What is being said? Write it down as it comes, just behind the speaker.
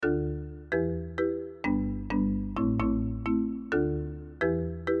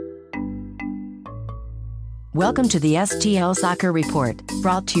Welcome to the STL Soccer Report,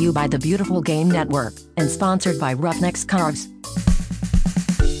 brought to you by the Beautiful Game Network, and sponsored by Roughnecks Cars.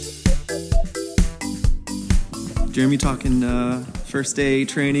 Jeremy, talking first day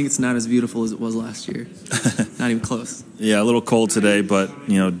training, it's not as beautiful as it was last year. Not even close. Yeah, a little cold today, but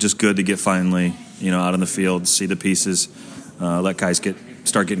just good to get finally out on the field, see the pieces, let guys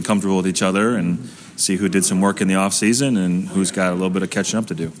start getting comfortable with each other, and see who did some work in the off season and who's got a little bit of catching up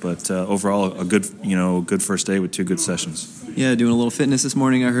to do. But overall, a good first day with two good sessions. Yeah, doing a little fitness this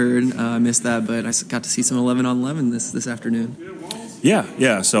morning. I heard I missed that, but I got to see some 11-on-11 this afternoon.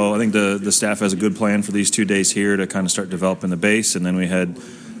 Yeah. So I think the staff has a good plan for these 2 days here to kind of start developing the base, and then we had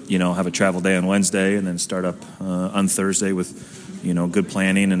have a travel day on Wednesday, and then start up on Thursday with good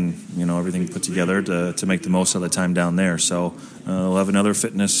planning and everything put together to make the most of the time down there. So we'll have another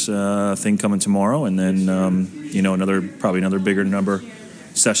fitness thing coming tomorrow, and then probably another bigger number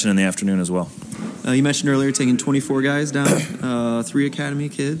session in the afternoon as well. You mentioned earlier taking 24 guys down, 3 academy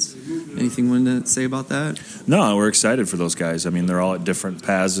kids. Anything you want to say about that? No, we're excited for those guys. I mean, they're all at different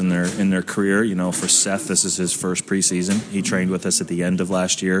paths in their career. For Seth, this is his first preseason. He trained with us at the end of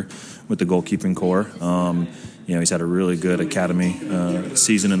last year with the goalkeeping corps. He's had a really good academy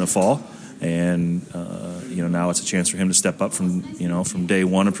season in the fall, and now it's a chance for him to step up from day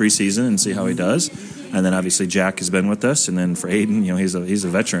one of preseason and see how he does. And then obviously Jack has been with us, and then for Aiden, he's a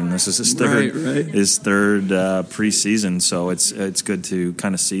veteran. This is his third preseason, so it's good to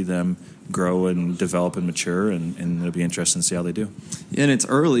kind of see them grow and develop and mature, and it'll be interesting to see how they do. Yeah, and it's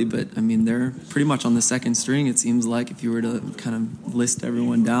early, but I mean they're pretty much on the second string. It seems like if you were to kind of list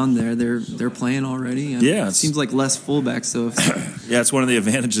everyone down there, they're playing already. And it seems like less fullbacks. So yeah, it's one of the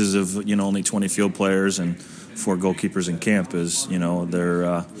advantages of only 20 field players and 4 goalkeepers in camp is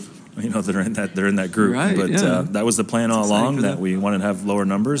they're they're in that group. Right, but that was the plan all along, that we wanted to have lower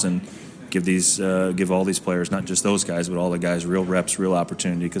numbers and give all these players, not just those guys, but all the guys, real reps, real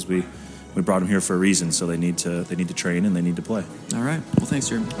opportunity, because we brought them here for a reason. So they need to train and they need to play. All right. Well, thanks,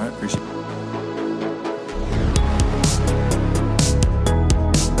 Jeremy. All right, appreciate it.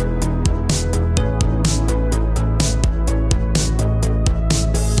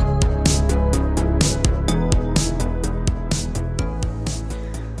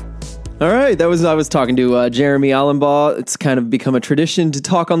 All right, I was talking to Jeremy Allenbaugh. It's kind of become a tradition to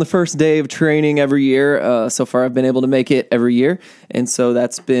talk on the first day of training every year. So far, I've been able to make it every year, and so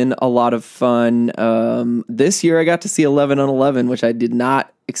that's been a lot of fun. This year, I got to see 11-on-11, which I did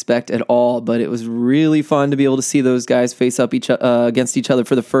not expect at all, but it was really fun to be able to see those guys face up against each other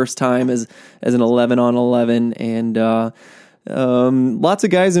for the first time as an 11-on-11, and lots of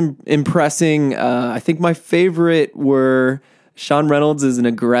guys impressing. I think my favorite were... Sean Reynolds is an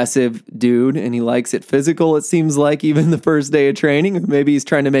aggressive dude, and he likes it physical, it seems like, even the first day of training. Maybe he's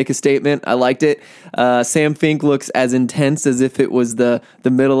trying to make a statement. I liked it. Sam Fink looks as intense as if it was the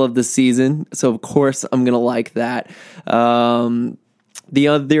middle of the season, so of course I'm going to like that. The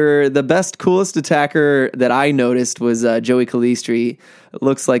best, coolest attacker that I noticed was Joey Calistri. It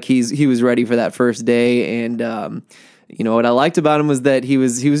looks like he was ready for that first day, and what I liked about him was that he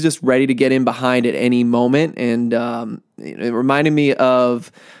was just ready to get in behind at any moment, and it reminded me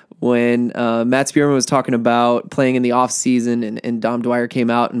of when Matt Spearman was talking about playing in the off season, and Dom Dwyer came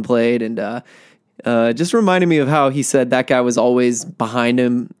out and played, and just reminded me of how he said that guy was always behind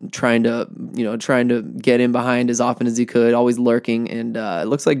him, trying to get in behind as often as he could, always lurking, and it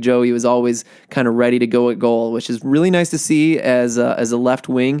looks like Joey was always kind of ready to go at goal, which is really nice to see as a left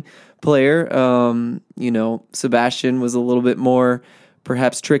wing player. Sebastian was a little bit more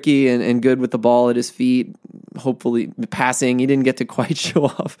perhaps tricky and good with the ball at his feet, hopefully passing. He didn't get to quite show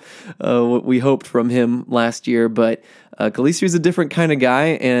off what we hoped from him last year, but Calistri is a different kind of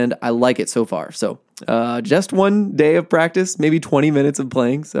guy, and I like it so far. So just one day of practice, maybe 20 minutes of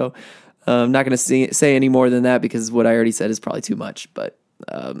playing, so I'm not going to say any more than that because what I already said is probably too much, but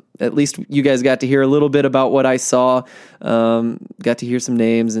at least you guys got to hear a little bit about what I saw, got to hear some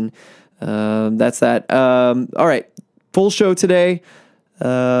names, and that's that. All right, full show today.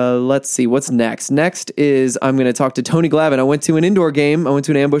 Let's see what's next. Next is I'm going to talk to Tony Glavin. I went to an indoor game. I went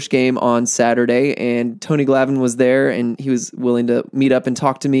to an ambush game on Saturday, and Tony Glavin was there, and he was willing to meet up and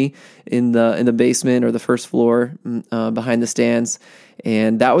talk to me in the basement or the first floor behind the stands.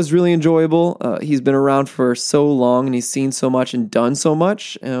 And that was really enjoyable. He's been around for so long, and he's seen so much and done so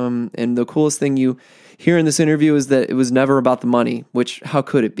much. And the coolest thing you hear in this interview is that it was never about the money, which how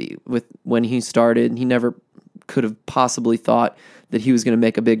could it be? When he started, he never could have possibly thought that he was going to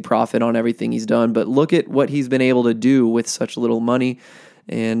make a big profit on everything he's done. But look at what he's been able to do with such little money.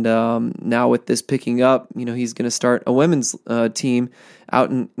 And now with this picking up, he's going to start a women's team out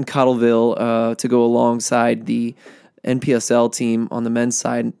in Cottleville to go alongside the NPSL team on the men's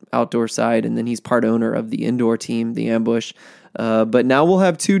side, outdoor side, and then he's part owner of the indoor team, the Ambush. But now we'll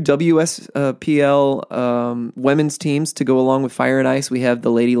have two WSPL women's teams to go along with Fire and Ice. We have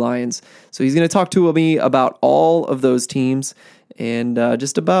the Lady Lions. So he's going to talk to me about all of those teams and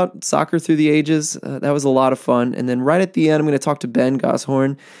just about soccer through the ages. That was a lot of fun. And then right at the end, I'm going to talk to Ben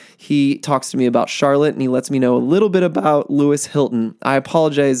Goshorn. He talks to me about Charlotte, and he lets me know a little bit about Lewis Hilton. I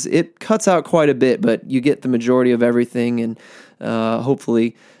apologize. It cuts out quite a bit, but you get the majority of everything, and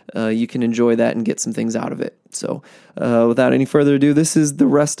hopefully you can enjoy that and get some things out of it. So without any further ado, this is the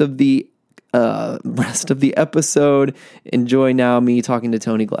rest of the episode. Enjoy now me talking to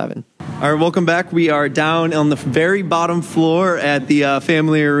Tony Glavin. All right, welcome back. We are down on the very bottom floor at the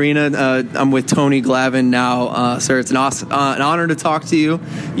Family Arena. I'm with Tony Glavin now. Sir, it's an honor to talk to you.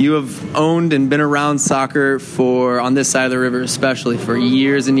 You have owned and been around soccer on this side of the river, especially for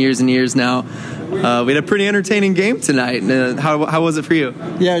years and years and years now. We had a pretty entertaining game tonight. How was it for you?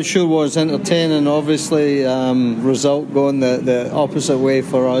 Yeah, it sure was entertaining. Obviously, result going the opposite way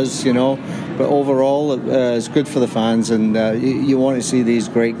for us, But overall, it's good for the fans, and you want to see these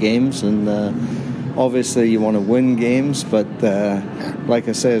great games. And obviously, you want to win games. But like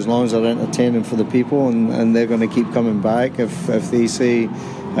I say, as long as they're entertaining for the people, and they're going to keep coming back if they see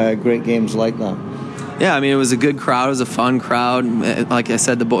great games like that. Yeah, it was a good crowd. It was a fun crowd. Like I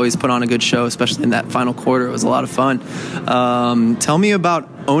said, the boys put on a good show, especially in that final quarter. It was a lot of fun. Tell me about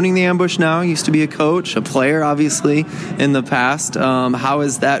owning the Ambush now. You used to be a coach, a player, obviously, in the past. How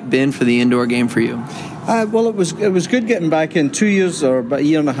has that been for the indoor game for you? Well, it was good getting back in. 2 years or about a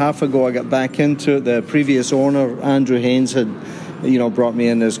year and a half ago, I got back into it. The previous owner, Andrew Haynes, had brought me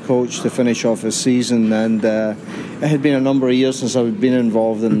in as coach to finish off his season, and it had been a number of years since I had been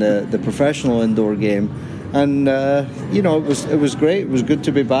involved in the professional indoor game, and it was great. It was good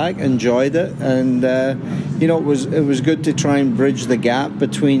to be back. Enjoyed it, and it was good to try and bridge the gap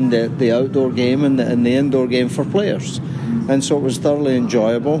between the outdoor game and the indoor game for players, and so it was thoroughly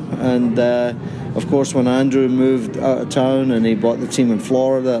enjoyable. And of course, when Andrew moved out of town and he bought the team in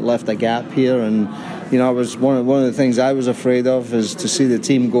Florida, it left a gap here, and I was one of the things I was afraid of is to see the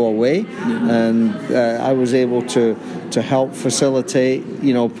team go away, and I was able to help facilitate,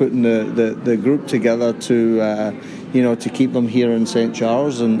 putting the group together to keep them here in St.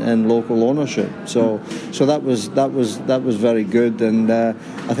 Charles and local ownership. So that was very good, and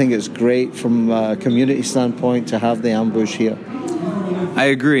I think it's great from a community standpoint to have the Ambush here. I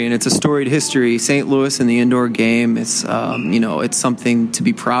agree, and it's a storied history. St. Louis and the indoor game, it's it's something to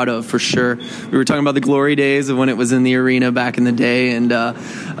be proud of for sure. We were talking about the glory days of when it was in the arena back in the day, and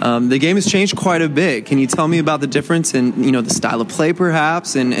the game has changed quite a bit. Can you tell me about the difference in the style of play,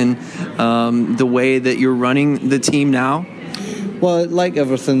 perhaps, and the way that you're running the team now? Well, like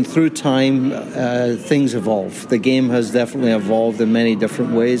everything, through time, things evolve. The game has definitely evolved in many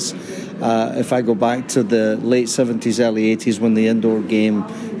different ways. If I go back to the late 70s, early 80s, when the indoor game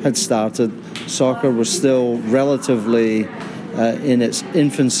had started, soccer was still relatively in its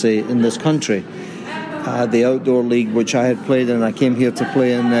infancy in this country. The outdoor league, which I had played in, I came here to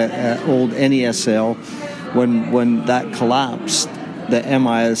play in the old NESL. When that collapsed, the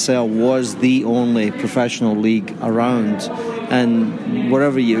MISL was the only professional league around. And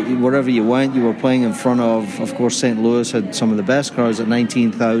wherever you went, you were playing in front of course, St. Louis had some of the best crowds at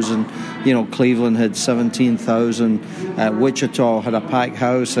 19,000. Cleveland had 17,000. Wichita had a packed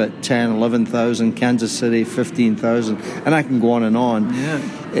house at 10, 11,000. Kansas City, 15,000. And I can go on and on. Yeah.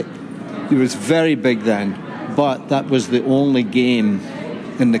 It was very big then, but that was the only game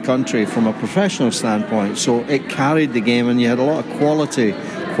in the country from a professional standpoint. So it carried the game, and you had a lot of quality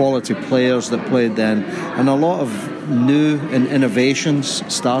players that played then, and a lot of new and innovations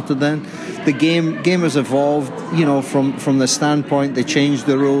started then. The game has evolved, from the standpoint, they changed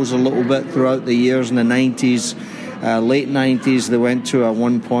the rules a little bit throughout the years. In the 90s, late 90s, they went to a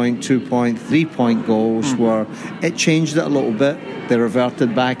 1-point, 2-point, 3-point goals, where it changed it a little bit. They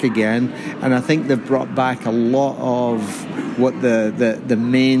reverted back again, and I think they've brought back a lot of what the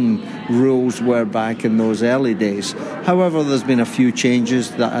main rules were back in those early days. However, there's been a few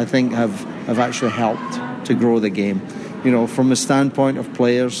changes that I think have actually helped to grow the game. From the standpoint of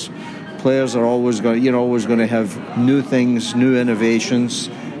players are always going to have new things, new innovations,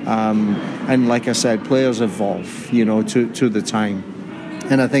 and like I said, players evolve, to the time.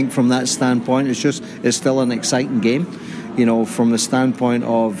 And I think from that standpoint, it's still an exciting game. From the standpoint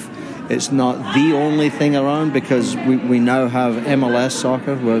of it's not the only thing around, because we now have MLS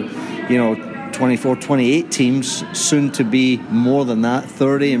soccer where 12 24, 28 teams, soon to be more than that,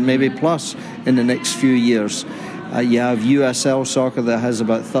 30 and maybe plus in the next few years. You have USL soccer that has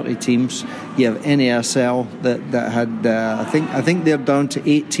about 30 teams. You have NASL that had, I think they're down to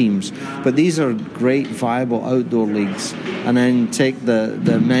 8 teams. But these are great, viable outdoor leagues. And then take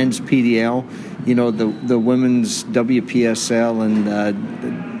the men's PDL, the women's WPSL, and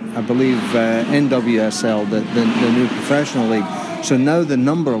I believe NWSL, the new professional league. So now the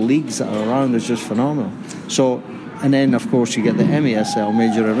number of leagues that are around is just phenomenal. So, and then of course you get the MESL,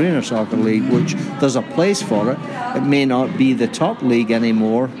 Major Arena Soccer League, which there's a place for it. It may not be the top league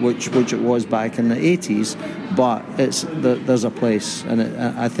anymore, which it was back in the 80s, but there's a place, and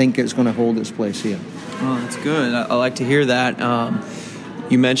I think it's going to hold its place here. Oh, that's good. I like to hear that.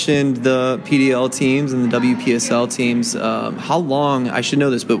 You mentioned the PDL teams and the WPSL teams. How long, I should know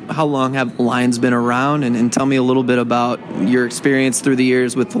this, but how long have the Lions been around? And tell me a little bit about your experience through the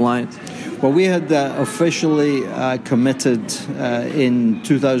years with the Lions. Well, we had officially committed in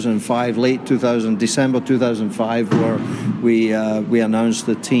 2005, December 2005, where we announced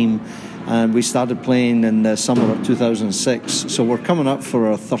the team. And we started playing in the summer of 2006. So we're coming up for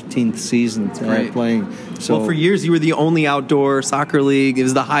our 13th season playing. So, well, for years you were the only outdoor soccer league. It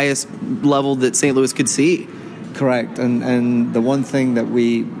was the highest level that St. Louis could see. Correct. And the one thing that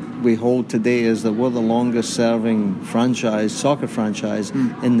we hold today is that we're the longest serving soccer franchise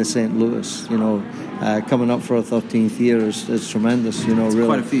in the St. Louis. Coming up for our 13th year is tremendous. It's really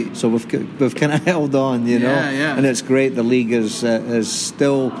quite a feat. So we've kind of held on. Yeah. And it's great. The league is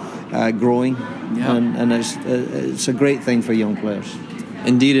still growing, and it's a great thing for young players.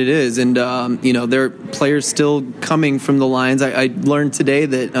 Indeed it is. And, there are players still coming from the Lions. I learned today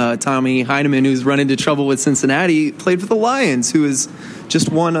that Tommy Heineman, who's run into trouble with Cincinnati, played for the Lions, who has just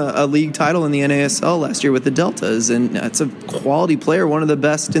won a league title in the NASL last year with the Deltas. And it's a quality player, one of the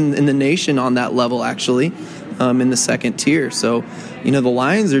best in the nation on that level, actually, in the second tier. So, the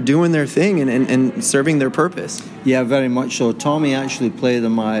Lions are doing their thing and serving their purpose. Yeah, very much so. Tommy actually played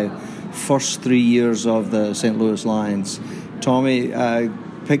in my first 3 years of the St. Louis Lions. Tommy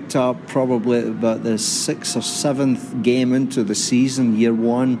picked up probably about the 6th or 7th game into the season, year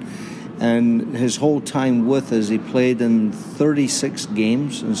one, and his whole time with us, he played in 36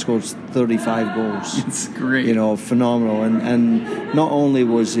 games and scored 35 goals. It's great. Phenomenal. And not only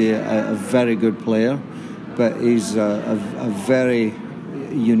was he a very good player, but he's a very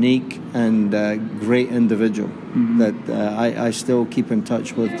unique and great individual that I still keep in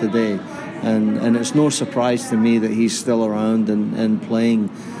touch with today. And it's no surprise to me that he's still around and playing,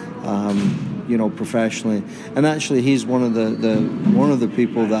 professionally. And actually, he's one of the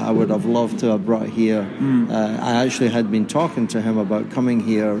people that I would have loved to have brought here. I actually had been talking to him about coming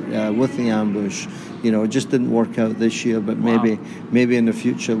here with the Ambush. It just didn't work out this year, but maybe in the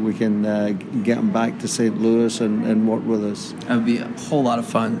future we can get him back to St. Louis and work with us. That would be a whole lot of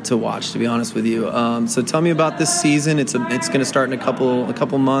fun to watch, to be honest with you. So tell me about this season. It's going to start in a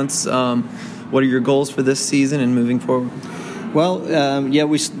couple months. What are your goals for this season and moving forward? Well,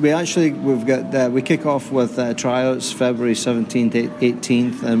 we kick off with tryouts February 17th,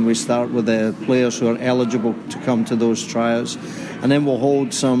 18th, and we start with the players who are eligible to come to those tryouts. And then we'll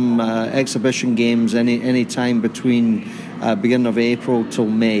hold some exhibition games any time between beginning of April till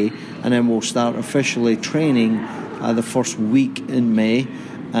May, and then we'll start officially training the first week in May.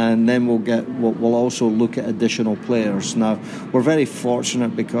 And then we'll also look at additional players. Now, we're very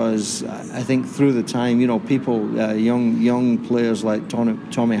fortunate because I think through the time, people, young players like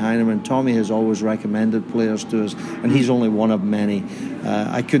Tommy Heineman. Tommy has always recommended players to us, and he's only one of many.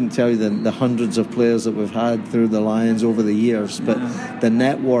 I couldn't tell you the hundreds of players that we've had through the Lions over the years, but the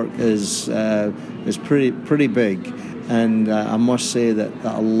network is pretty big. And I must say that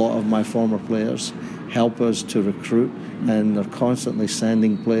a lot of my former players help us to recruit, and they're constantly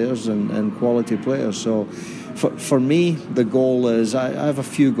sending players and quality players. So for me, the goal is I have a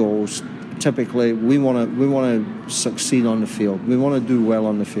few goals. Typically, we want to succeed on the field. We want to do well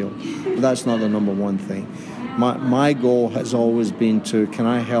on the field, but that's not the number one thing. My goal has always been can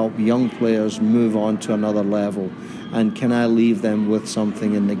I help young players move on to another level, and can I leave them with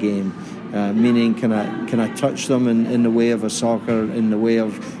something in the game? Meaning, can I touch them in the way of a soccer, in the way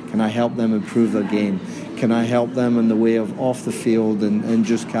of can I help them improve their game? Can I help them in the way of off the field and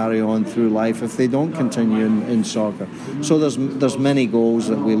just carry on through life if they don't continue in soccer? So there's many goals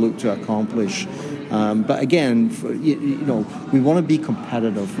that we look to accomplish. But again, we want to be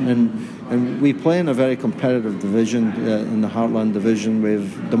competitive. And, And we play in a very competitive division in the Heartland division. We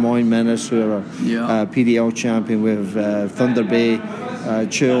have Des Moines Menace, who are a PDL champion. We have Thunder Bay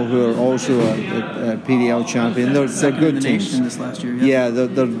Chill, who are also a PDL champion. They're good teams. This last year,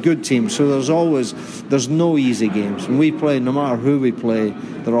 they're good teams. So there's no easy games. When we play, no matter who we play,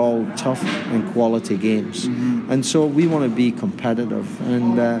 they're all tough and quality games. And so we want to be competitive.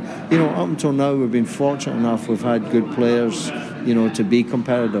 And up until now, we've been fortunate enough. We've had good players, to be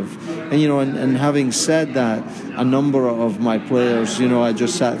competitive. And and having said that, a number of my players, I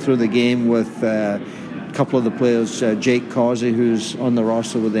just sat through the game with a couple of the players, Jake Causey, who's on the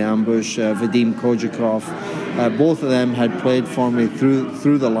roster with the Ambush, Vadim Kojakov. Both of them had played for me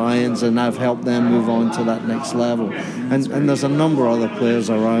through the Lions, and I've helped them move on to that next level. And there's a number of other players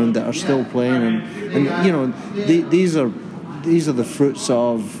around that are still playing, and these are the fruits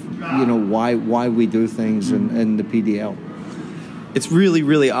of why we do things in the PDL. It's really,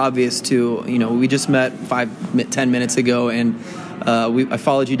 really obvious too. We just met 5-10 minutes ago, and I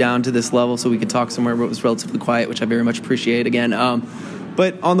followed you down to this level so we could talk somewhere where it was relatively quiet, which I very much appreciate again.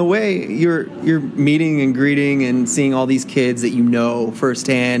 But on the way, you're meeting and greeting and seeing all these kids that you know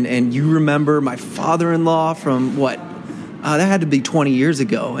firsthand, and you remember my father-in-law from what? That had to be 20 years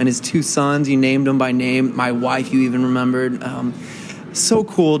ago, and his 2 sons, you named them by name. My wife, you even remembered. So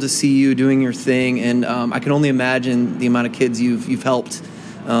cool to see you doing your thing, and I can only imagine the amount of kids you've helped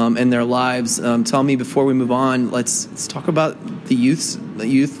in their lives. Tell me, before we move on, let's talk about the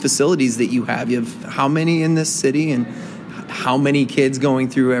youth facilities that you have. You have how many in this city, and how many kids going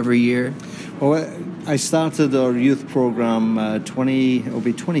through every year? Well, I started our youth program it'll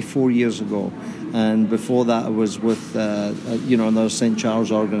be 24 years ago, and before that I was with another St.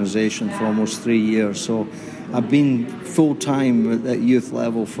 Charles organization for almost 3 years. So I've been full-time at youth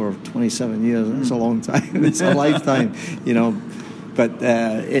level for 27 years. It's a long time. It's a lifetime, But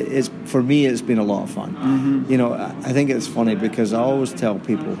for me, it's been a lot of fun. I think it's funny because I always tell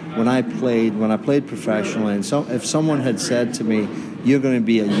people when I played professionally, and if someone had said to me, "You're going to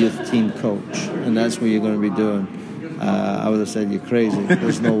be a youth team coach, and that's what you're going to be doing," I would have said, "You're crazy.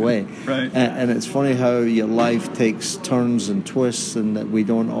 There's no way." Right. And it's funny how your life takes turns and twists, and that we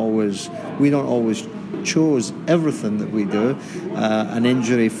don't always chose everything that we do. An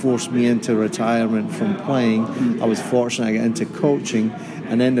injury forced me into retirement from playing. I was fortunate I got into coaching,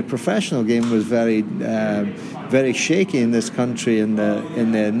 and then the professional game was very, very shaky in this country in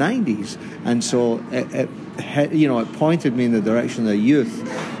the 90s, and so it pointed me in the direction of youth,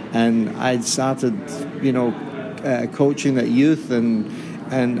 and I'd started, coaching at youth, and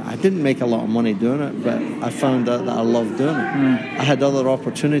I didn't make a lot of money doing it, but I found out that I loved doing it. I had other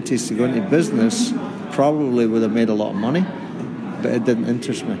opportunities to go into business, probably would have made a lot of money, but it didn't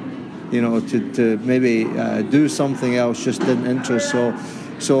interest me. To maybe do something else just didn't interest. So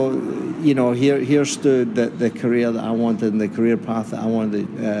here stood the career that I wanted and the career path that I wanted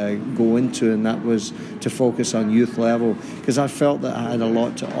to go into, and that was to focus on youth level, because I felt that I had a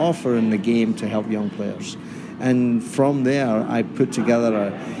lot to offer in the game to help young players. And from there, I put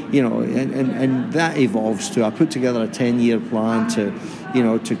together and that evolves too. I put together a 10-year plan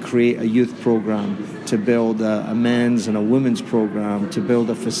to create a youth program, to build a men's and a women's program, to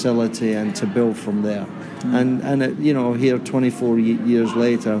build a facility, and to build from there. And here 24 years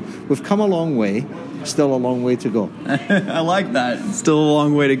later, we've come a long way. Still a long way to go. I like that. Still a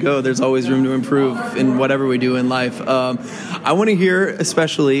long way to go. There's always room to improve in whatever we do in life. I want to hear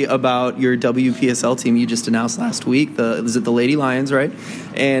especially about your WPSL team you just announced last week. Is it the Lady Lions, right?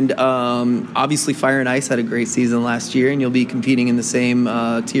 And obviously Fire and Ice had a great season last year, and you'll be competing in the same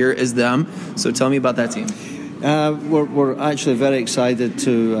tier as them. So tell me about that team. We're actually very excited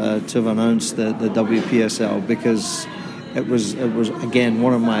to have announced the WPSL, because it was again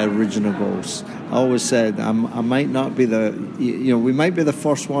one of my original goals. I always said I might not be we might be the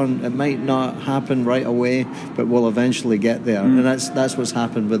first one. It might not happen right away, but we'll eventually get there. And that's what's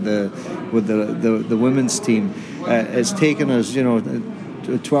happened with the women's team. It's taken us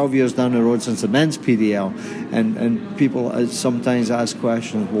 12 years down the road since the men's PDL, and people sometimes ask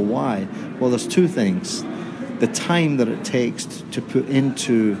questions. Well, why? Well, there's two things: the time that it takes to put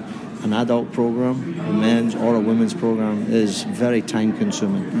into an adult program, a men's or a women's program, is very time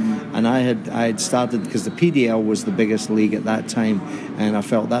consuming. And I had started, because the PDL was the biggest league at that time, and I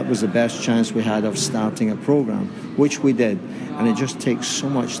felt that was the best chance we had of starting a program, which we did. And it just takes so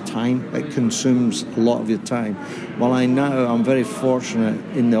much time. It consumes a lot of your time. Well, I'm very fortunate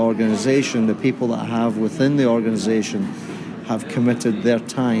in the organization. The people that I have within the organization have committed their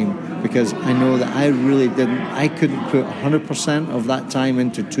time, because I know that I couldn't put 100% of that time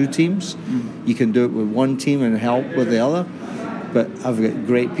into two teams. You can do it with one team and help with the other, but I've got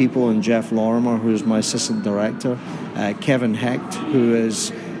great people in Jeff Lorimer, who's my assistant director, Kevin Hecht, who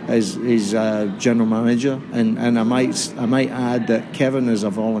is general manager, and I might add that Kevin is a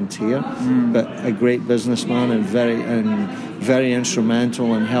volunteer, but a great businessman and very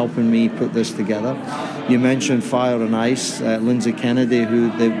instrumental in helping me put this together. You mentioned Fire and Ice, Lindsay Kennedy, who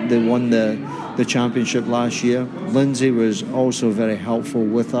they won the championship last year. Lindsay was also very helpful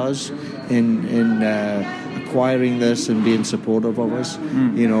with us in acquiring this and being supportive of us.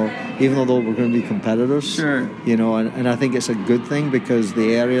 You know, even though we're going to be competitors. Sure. You know, and I think it's a good thing, because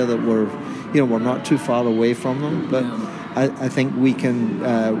the area that we're not too far away from them, but I think we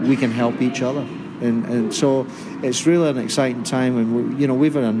can help each other. And so it's really an exciting time, and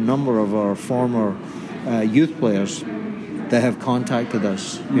we've had a number of our former youth players that have contacted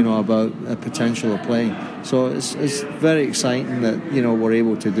us, about a potential of playing. So it's very exciting that we're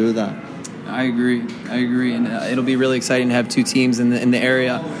able to do that. I agree, and it'll be really exciting to have two teams in the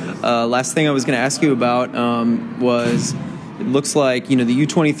area. Last thing I was going to ask you about was, it looks like the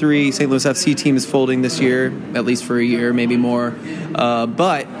U23 St. Louis FC team is folding this year, at least for a year, maybe more.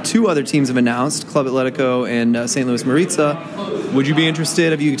 But two other teams have announced, Club Atletico and St. Louis Maritza. Would you be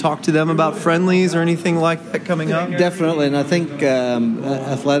interested? Have you talked to them about friendlies or anything like that coming up? Definitely, and I think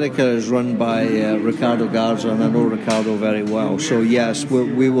Athletica is run by Ricardo Garza, and I know Ricardo very well. So yes,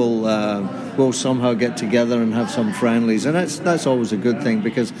 we'll somehow get together and have some friendlies, and that's always a good thing,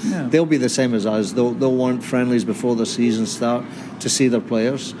 because they'll be the same as us. They'll want friendlies before the season start to see their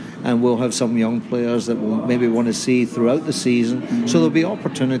players, and we'll have some young players that will maybe want to see throughout the season. Mm-hmm. So there'll be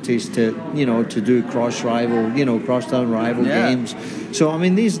opportunities to do crosstown rival games. So I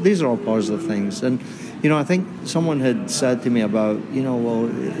mean, these are all positive things, and I think someone had said to me about well,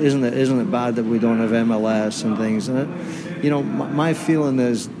 isn't it bad that we don't have MLS and things, and my feeling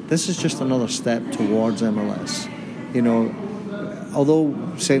is this is just another step towards MLS.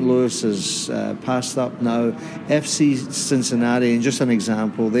 Although St. Louis is passed up now, FC Cincinnati, and just an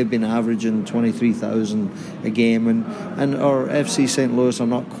example, they've been averaging 23,000 a game, and our FC St. Louis are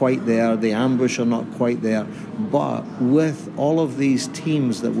not quite there. The Ambush are not quite there. But with all of these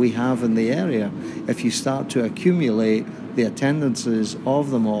teams that we have in the area, if you start to accumulate the attendances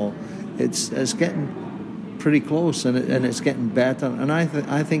of them all, it's getting pretty close, and it's getting better. And I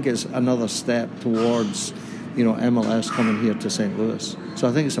think it's another step towards MLS coming here to St. Louis. So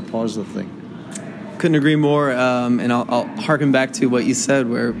I think it's a positive thing. Couldn't agree more, and I'll harken back to what you said,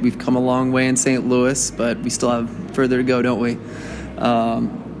 where we've come a long way in St. Louis, but we still have further to go, don't we?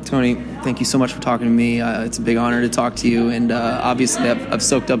 Tony, thank you so much for talking to me. It's a big honor to talk to you, and obviously I've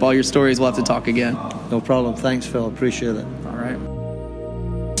soaked up all your stories. We'll have to talk again. No problem. Thanks, Phil. Appreciate it. All right.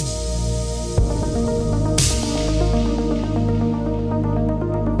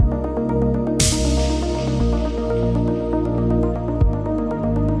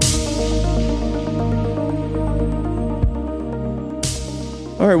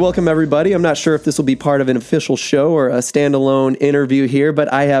 All right, welcome everybody. I'm not sure if this will be part of an official show or a standalone interview here,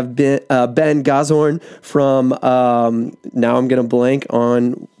 but I have Ben Goshorn from, now I'm going to blank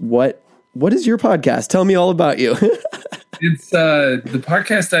on what is your podcast? Tell me all about you. It's the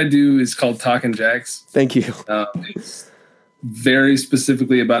podcast I do is called Talkin Jacks. Thank you. It's very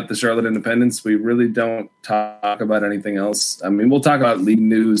specifically about the Charlotte Independents. We really don't talk about anything else. I mean, we'll talk about league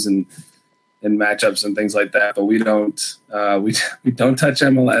news and matchups and things like that, but we don't touch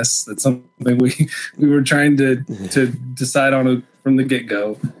MLS. That's something we were trying to decide on from the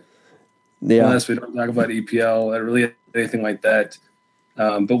get-go. Yeah. Unless we don't talk about EPL or really anything like that.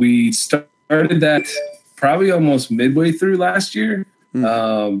 But we started that probably almost midway through last year,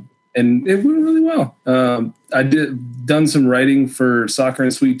 and it went really well. I done some writing for Soccer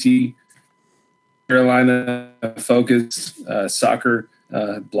and Sweet Tea, Carolina focused soccer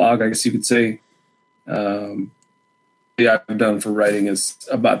blog, I guess you could say. I've done for writing is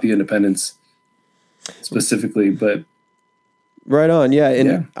about the Independents specifically, but right on. Yeah.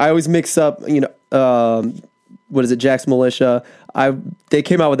 And I always mix up, what is it? Jack's Militia. They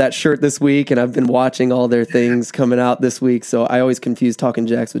came out with that shirt this week, and I've been watching all their things coming out this week. So I always confuse Talkin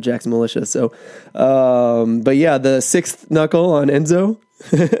Jacks with Jack's Militia. So, but yeah, the sixth knuckle on Enzo.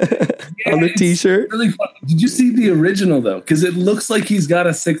 On the t-shirt. Really fun. Did you see the original though? Because it looks like he's got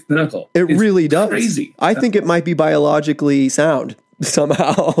a sixth knuckle. It's really does. Crazy. I think it might be biologically sound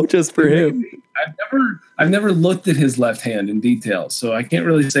somehow, just for him. I've never looked at his left hand in detail, so I can't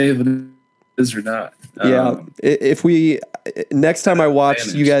really say if it is or not. If we next time I watch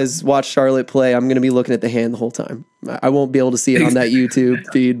you guys watch Charlotte play, I'm going to be looking at the hand the whole time. I won't be able to see it on that YouTube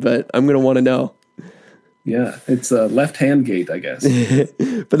feed, but I'm going to want to know. Yeah, it's a left-hand gate, I guess.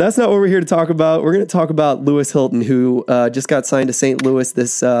 But that's not what we're here to talk about. We're going to talk about Lewis Hilton, who just got signed to St. Louis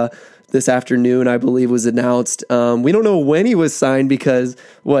this afternoon, I believe, was announced. We don't know when he was signed because,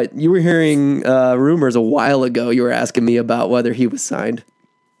 you were hearing rumors a while ago. You were asking me about whether he was signed.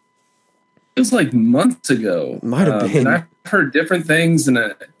 It was like months ago. Might have been. And I've heard different things, and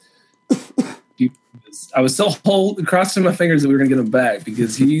I was still crossing my fingers that we were going to get him back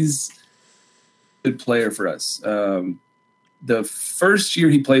because he's good player for us. The first year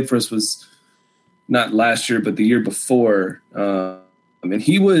he played for us was not last year, but the year before. And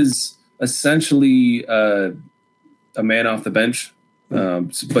he was essentially a man off the bench.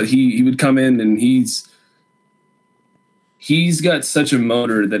 But he would come in, and he's got such a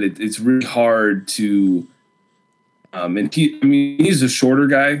motor that it's really hard to. And he's a shorter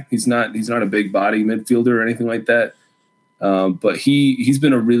guy. He's not a big body midfielder or anything like that. But he's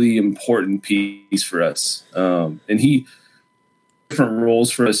been a really important piece for us. And he different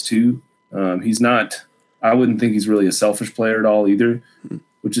roles for us too. He's not. I wouldn't think he's really a selfish player at all either,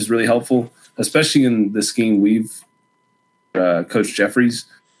 which is really helpful, especially in the scheme we've Coach Jeffries,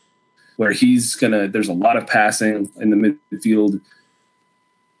 where there's a lot of passing in the midfield.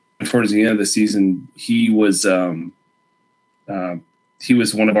 Towards the end of the season, he was one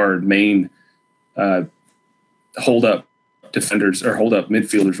of our main hold-up defenders or hold-up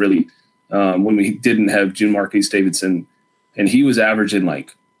midfielders, really, when we didn't have June Marquise Davidson. And he was averaging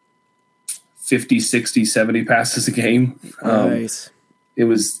like 50, 60, 70 passes a game. Nice.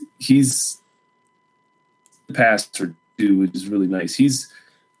 He's the passer too, which is really nice. He's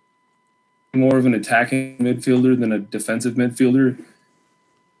more of an attacking midfielder than a defensive midfielder,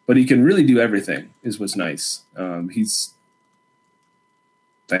 but he can really do everything is what's nice. He's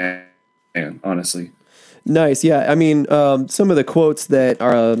fan, honestly. Nice, yeah. I mean, some of the quotes that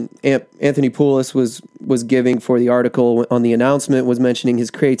Anthony Poulos was giving for the article on the announcement was mentioning his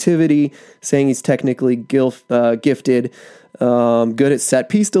creativity, saying he's technically gifted, good at set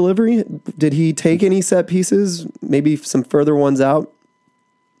piece delivery. Did he take any set pieces? Maybe some further ones out?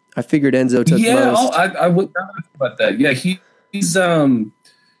 I figured Enzo took most. I would not think about that. Yeah, he's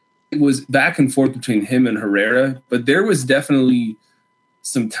it was back and forth between him and Herrera, but there was definitely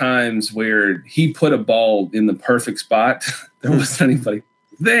some times where he put a ball in the perfect spot. There wasn't anybody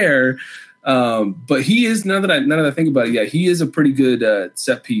there. But he is, now that I think about it, yeah, he is a pretty good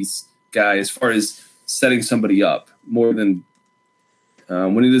set piece guy as far as setting somebody up more than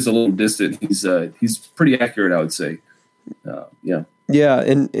when it is a little distant. He's pretty accurate, I would say. Yeah. Yeah,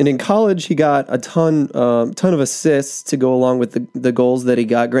 and in college he got a ton of assists to go along with the goals that he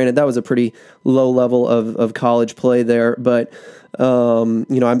got. Granted, that was a pretty low level of college play there, but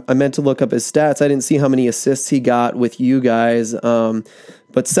I meant to look up his stats. I didn't see how many assists he got with you guys,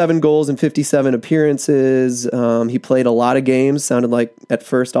 but 7 goals in 57 appearances. He played a lot of games. Sounded like at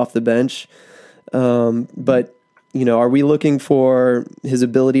first off the bench, but are we looking for his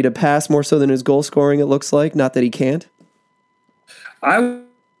ability to pass more so than his goal scoring? It looks like, not that he can't. I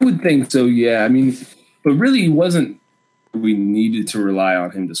would think so, yeah. I mean, but really, he wasn't. We needed to rely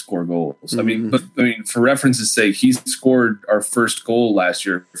on him to score goals. Mm-hmm. I mean, for reference's sake, he scored our first goal last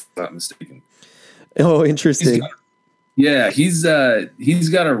year, if I'm not mistaken. Oh, interesting. He's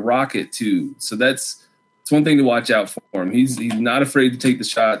got a rocket too. So it's one thing to watch out for him. He's not afraid to take the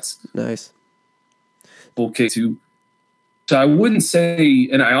shots. Nice. Okay, too. So I wouldn't say,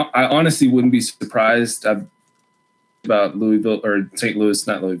 and I honestly wouldn't be surprised about Louisville or St. Louis,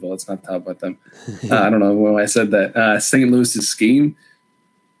 not Louisville. Let's not talk about them. I don't know when I said that. St. Louis's scheme,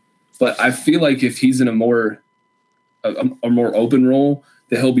 but I feel like if he's in a more open role,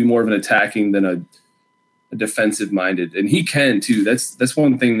 that he'll be more of an attacking than a defensive minded, and he can too. That's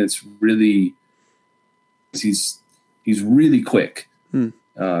one thing that's really he's really quick.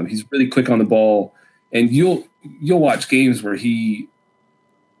 He's really quick on the ball, and you'll watch games where he.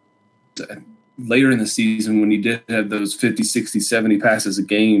 Later in the season when he did have those 50, 60, 70 passes a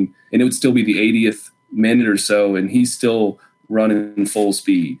game, and it would still be the 80th minute or so, and he's still running full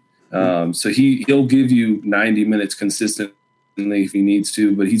speed. So he'll give you 90 minutes consistently if he needs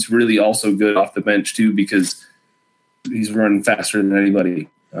to, but he's really also good off the bench too because he's running faster than anybody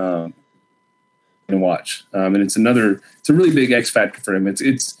can watch. And it's a really big X factor for him.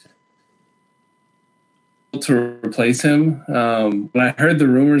 It's to replace him. When I heard the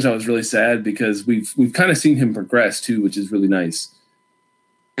rumors, I was really sad because we've kind of seen him progress too, which is really nice.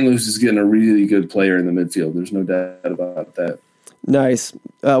 St. Louis is getting a really good player in the midfield. There's no doubt about that. Nice.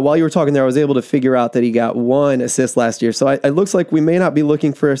 While you were talking there, I was able to figure out that he got 1 assist last year. So it looks like we may not be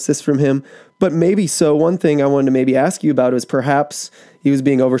looking for assists from him, but maybe so. One thing I wanted to maybe ask you about was perhaps he was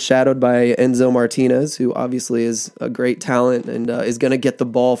being overshadowed by Enzo Martinez, who obviously is a great talent and is going to get the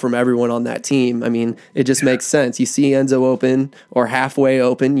ball from everyone on that team. I mean, it just makes sense. You see Enzo open or halfway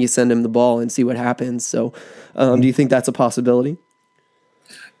open, you send him the ball and see what happens. So do you think that's a possibility?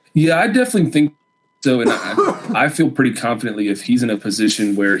 Yeah, I definitely think so, and I feel pretty confidently if he's in a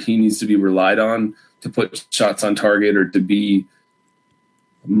position where he needs to be relied on to put shots on target or to be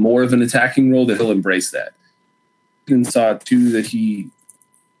more of an attacking role, that he'll embrace that. And saw too that he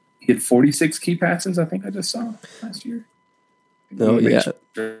hit 46 key passes. I think I just saw last year. Oh yeah.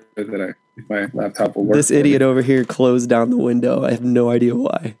 Sure that if my laptop will work. This idiot over here closed down the window. I have no idea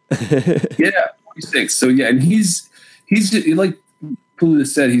why. Yeah, 46. So yeah, and he's like Pula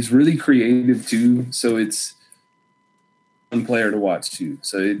said, he's really creative too. So it's one player to watch too.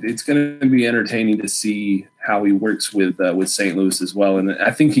 So it's going to be entertaining to see how he works with St. Louis as well. And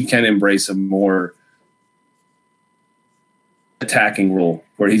I think he can embrace a more attacking role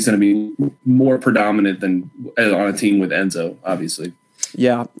where he's going to be more predominant than on a team with Enzo, obviously.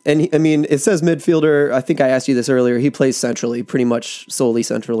 Yeah. And I mean, it says midfielder. I think I asked you this earlier. He plays centrally, pretty much solely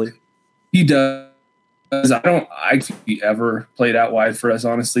centrally. He does. I think he ever played out wide for us,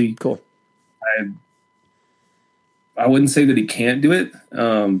 honestly. Cool. I wouldn't say that he can't do it,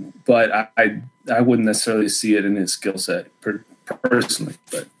 but I wouldn't necessarily see it in his skill set personally.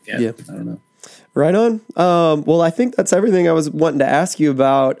 But yeah, I don't know. Right on. Well, I think that's everything I was wanting to ask you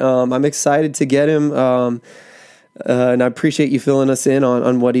about. I'm excited to get him, and I appreciate you filling us in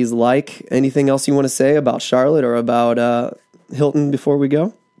on what he's like. Anything else you want to say about Charlotte or about Hilton before we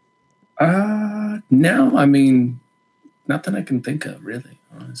go? No, I mean, nothing I can think of, really,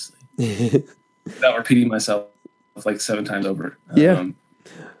 honestly. Without repeating myself like 7 times over. Yeah.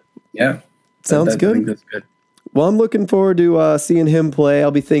 Sounds good. I think that's good. Well, I'm looking forward to seeing him play.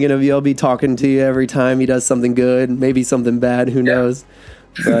 I'll be thinking of you. I'll be talking to you every time he does something good, maybe something bad. Who knows?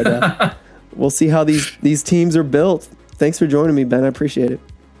 But we'll see how these teams are built. Thanks for joining me, Ben. I appreciate it.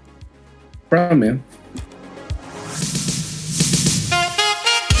 No problem, man.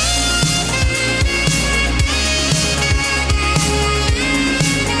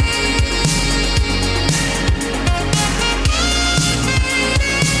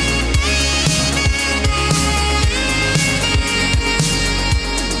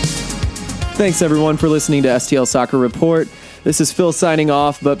 Thanks, everyone, for listening to STL Soccer Report. This is Phil signing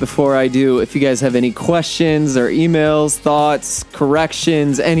off, but before I do, if you guys have any questions or emails, thoughts,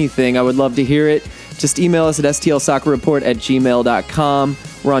 corrections, anything, I would love to hear it. Just email us at stlsoccerreport@gmail.com.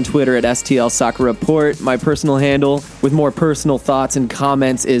 We're on Twitter at STL Soccer Report. My personal handle with more personal thoughts and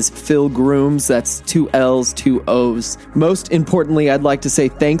comments is Phil Grooms. That's 2 L's, 2 O's. Most importantly, I'd like to say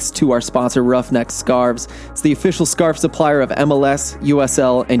thanks to our sponsor, Roughneck Scarves. It's the official scarf supplier of MLS,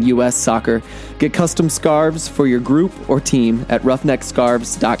 USL, and US Soccer. Get custom scarves for your group or team at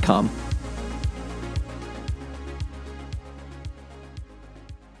roughneckscarves.com.